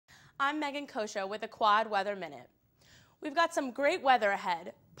I'm Meghan Coccia with a Quad Weather Minute. We've got some great weather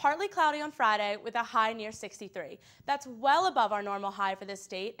ahead. Partly cloudy on Friday with a high near 63. That's well above our normal high for this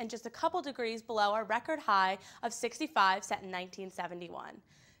state and just a couple degrees below our record high of 65 set in 1971.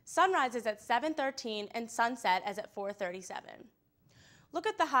 Sunrise is at 7:13 and sunset is at 4:37.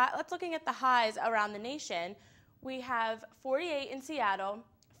 Looking at the highs around the nation. We have 48 in Seattle,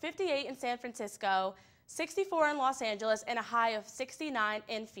 58 in San Francisco, 64 in Los Angeles, and a high of 69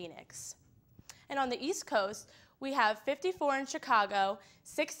 in Phoenix. And on the East Coast, we have 54 in Chicago,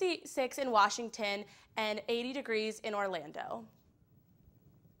 66 in Washington, and 80 degrees in Orlando.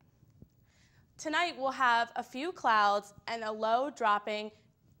 Tonight, we'll have a few clouds and a low dropping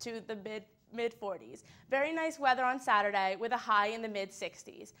to the mid-40s. Very nice weather on Saturday with a high in the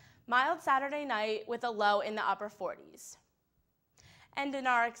mid-60s. Mild Saturday night with a low in the upper 40s. And in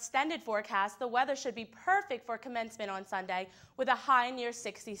our extended forecast, the weather should be perfect for commencement on Sunday with a high near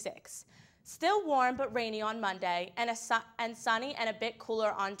 66. Still warm but rainy on Monday and sunny and a bit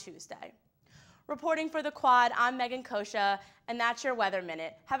cooler on Tuesday. Reporting for the Quad, I'm Meghan Coccia, and that's your Weather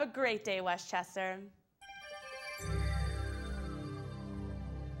Minute. Have a great day, Westchester.